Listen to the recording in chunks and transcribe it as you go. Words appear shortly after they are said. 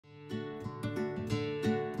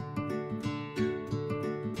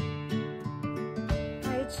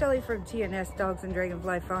it's Shelly from TNS Dogs and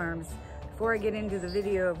Dragonfly Farms. Before I get into the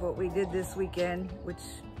video of what we did this weekend, which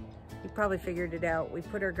you probably figured it out, we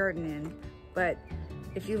put our garden in, but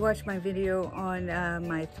if you watch my video on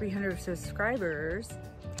my 300 subscribers,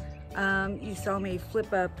 you saw me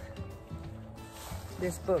flip up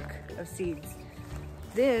this book of seeds.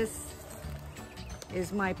 This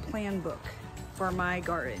is my plan book for my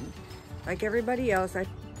garden. Like everybody else,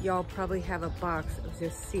 y'all probably have a box of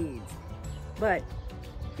just seeds. But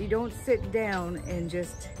you don't sit down and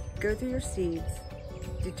just go through your seeds,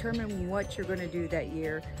 determine what you're gonna do that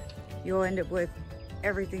year. You'll end up with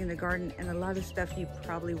everything in the garden and a lot of stuff you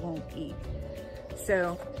probably won't eat.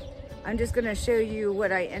 So I'm just gonna show you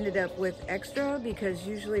what I ended up with extra, because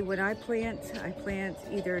usually when I plant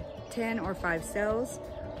either 10 or 5 cells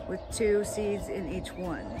with 2 seeds in each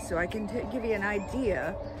one. So I can give you an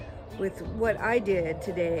idea with what I did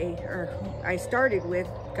today, or I started with,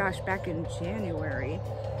 gosh, back in January.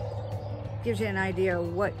 Gives you an idea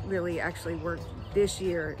of what really actually worked this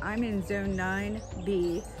year. I'm in zone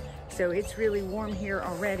 9B, so it's really warm here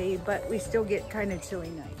already, but we still get kind of chilly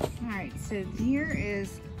nights. All right, so here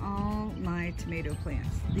is all my tomato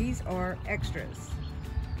plants. These are extras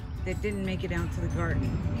that didn't make it out to the garden.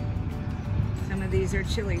 Some of these are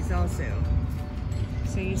chilies also.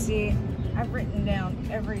 So you see, I've written down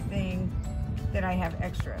everything that I have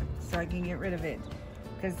extra so I can get rid of it,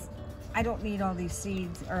 because I don't need all these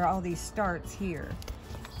seeds or all these starts here.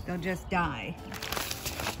 They'll just die.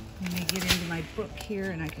 Let me get into my book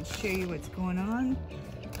here and I can show you what's going on.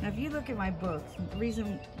 Now if you look at my book,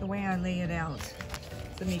 the way I lay it out,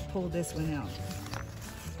 let me pull this one out.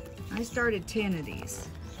 I started 10 of these.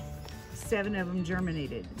 7 of them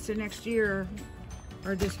germinated. So next year,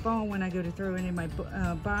 or this fall when I go to throw it in my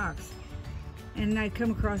box, and I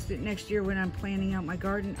come across it next year when I'm planning out my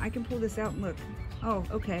garden, I can pull this out and look, oh,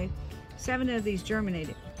 okay, 7 of these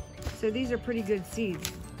germinated. So these are pretty good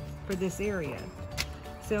seeds for this area.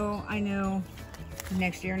 So I know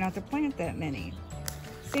next year not to plant that many.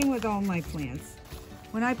 Same with all my plants.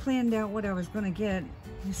 When I planned out what I was gonna get,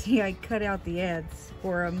 you see I cut out the ads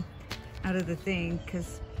for them out of the thing,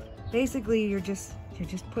 because basically you're just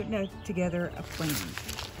putting together a plan.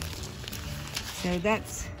 So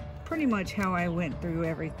that's pretty much how I went through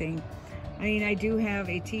everything. I mean, I do have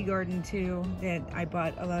a tea garden too that I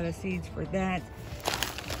bought a lot of seeds for that,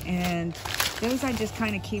 and those I just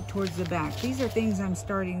kind of keep towards the back. These are things I'm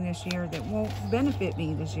starting this year that won't benefit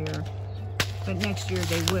me this year, but next year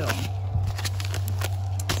they will.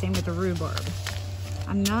 Same with the rhubarb.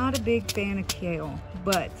 I'm not a big fan of kale,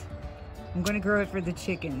 but I'm going to grow it for the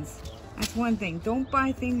chickens. That's one thing. Don't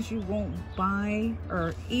buy things you won't buy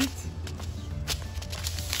or eat.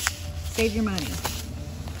 Save your money.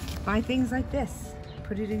 Buy things like this.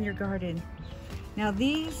 Put it in your garden. Now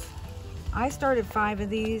these, I started 5 of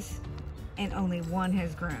these and only 1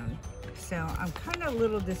 has grown. So I'm kind of a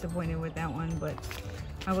little disappointed with that one, but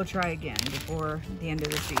I will try again before the end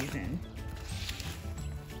of the season.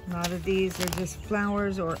 A lot of these are just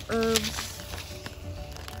flowers or herbs.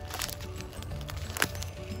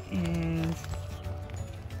 And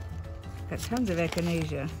got tons of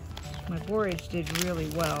echinacea. My borage did really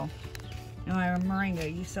well. Now my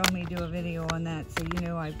moringa, you saw me do a video on that, so you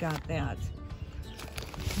know I've got that.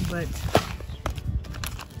 But,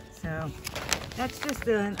 so that's just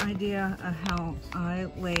an idea of how I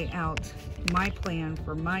lay out my plan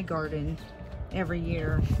for my garden every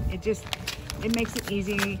year. It makes it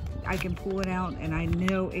easy. I can pull it out and I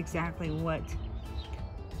know exactly what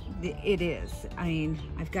it is. I mean,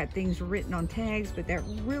 I've got things written on tags, but that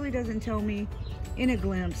really doesn't tell me in a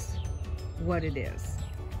glimpse what it is.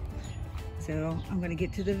 So I'm going to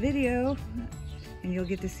get to the video and you'll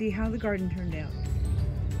get to see how the garden turned out.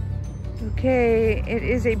 Okay, it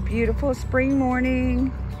is a beautiful spring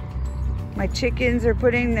morning. My chickens are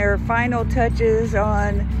putting their final touches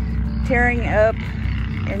on tearing up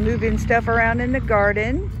and moving stuff around in the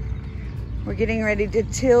garden. We're getting ready to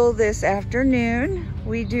till this afternoon.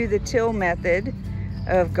 We do the till method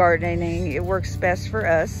of gardening. It works best for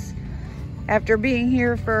us. After being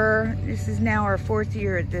here this is now our 4th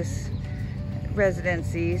year at this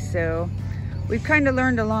residency, so we've kind of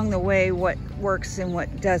learned along the way what works and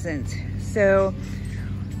what doesn't. So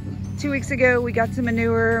 2 weeks ago we got some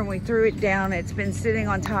manure and we threw it down. It's been sitting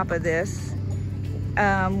on top of this.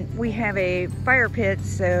 We have a fire pit,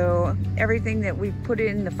 so everything that we put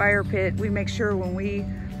in the fire pit, we make sure when we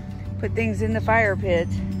put things in the fire pit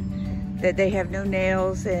that they have no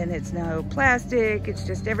nails and it's no plastic. It's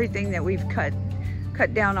just everything that we've cut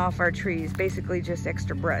down off our trees, basically just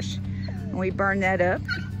extra brush. And we burn that up,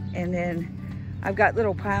 and then I've got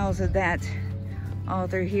little piles of that all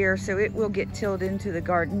through here, so it will get tilled into the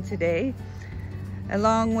garden today.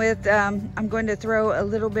 Along with, I'm going to throw a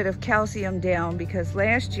little bit of calcium down because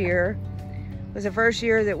last year was the first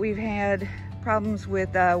year that we've had problems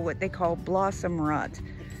with what they call blossom rot.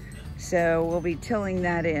 So we'll be tilling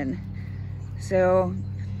that in. So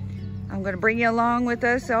I'm going to bring you along with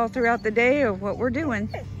us all throughout the day of what we're doing.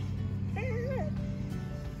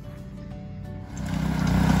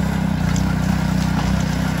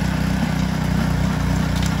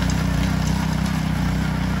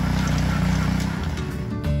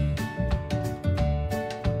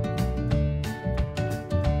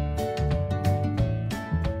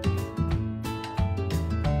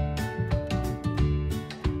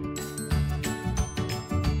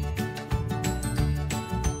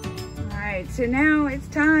 So now it's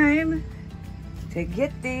time to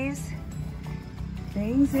get these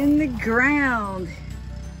things in the ground.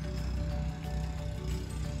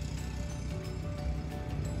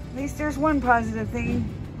 At least there's one positive thing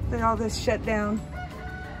that all this shut down.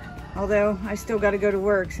 Although I still got to go to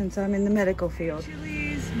work since I'm in the medical field.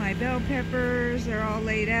 Chilies, my bell peppers are all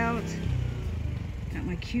laid out. Got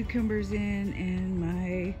my cucumbers in and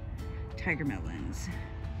my tiger melons.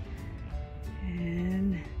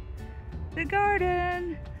 And the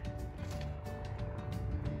garden.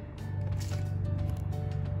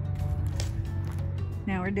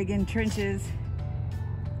 Now we're digging trenches.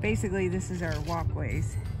 Basically, this is our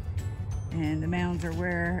walkways, and the mounds are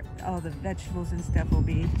where all the vegetables and stuff will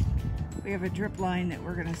be. We have a drip line that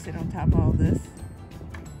we're gonna sit on top of all this.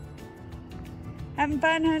 Having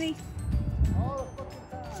fun, honey? All the fucking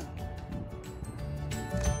time.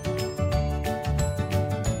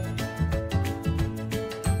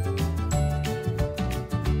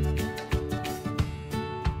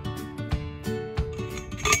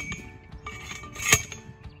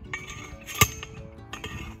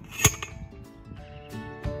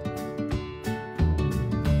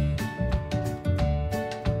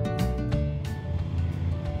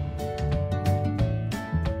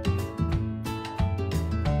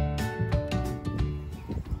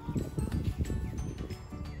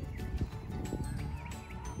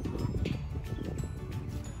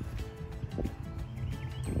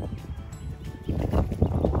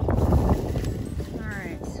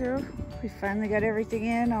 So we finally got everything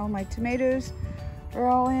in. All my tomatoes are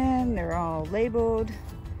all in. They're all labeled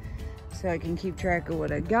so I can keep track of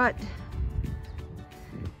what I got.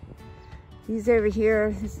 These over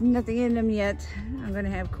here, there's nothing in them yet. I'm gonna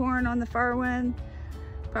have corn on the far one,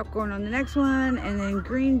 popcorn on the next one, and then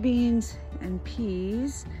green beans and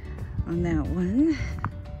peas on that one.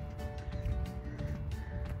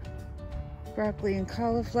 Broccoli and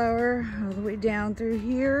cauliflower all the way down through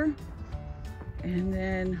here. And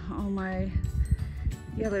then all my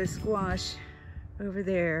yellow squash over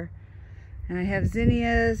there. And I have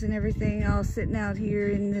zinnias and everything all sitting out here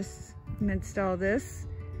in this, amidst all this.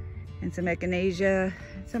 And some echinacea,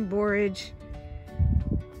 some borage.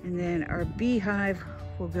 And then our beehive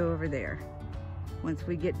will go over there once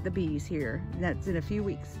we get the bees here. And that's in a few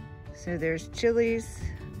weeks. So there's chilies,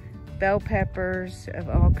 bell peppers of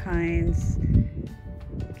all kinds,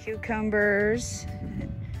 cucumbers,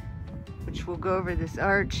 which will go over this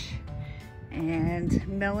arch, and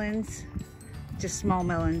melons, just small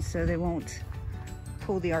melons so they won't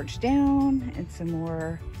pull the arch down, and some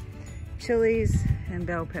more chilies and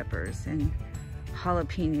bell peppers and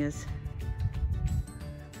jalapenos.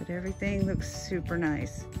 But everything looks super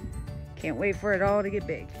nice. Can't wait for it all to get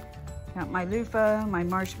big. Got my loofah, my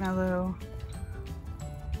marshmallow,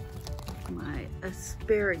 my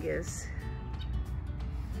asparagus.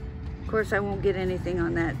 Of course, I won't get anything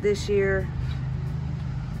on that this year,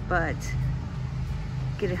 but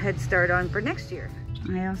get a head start on for next year.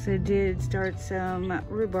 I also did start some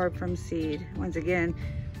rhubarb from seed. Once again,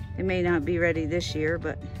 it may not be ready this year,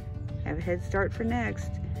 but have a head start for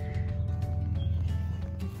next.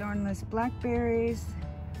 Thornless blackberries,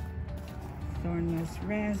 thornless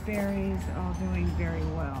raspberries, all doing very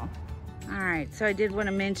well. All right, so I did want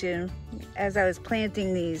to mention, as I was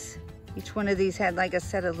planting these, each one of these had like a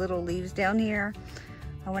set of little leaves down here.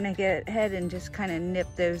 I want to get ahead and just kind of nip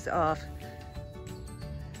those off.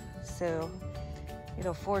 So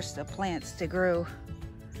it'll force the plants to grow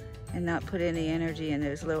and not put any energy in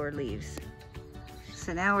those lower leaves.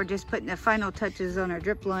 So now we're just putting the final touches on our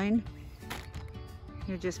drip line.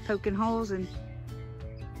 You're just poking holes and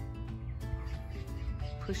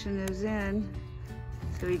pushing those in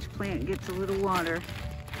so each plant gets a little water.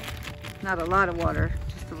 Not a lot of water,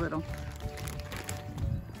 just a little.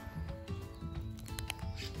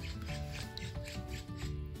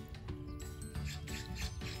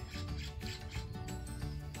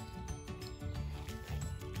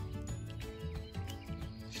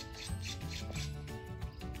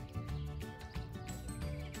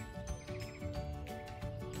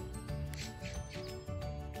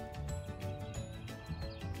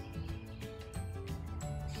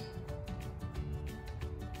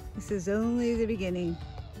 This is only the beginning.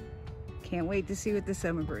 Can't wait to see what the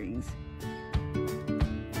summer brings.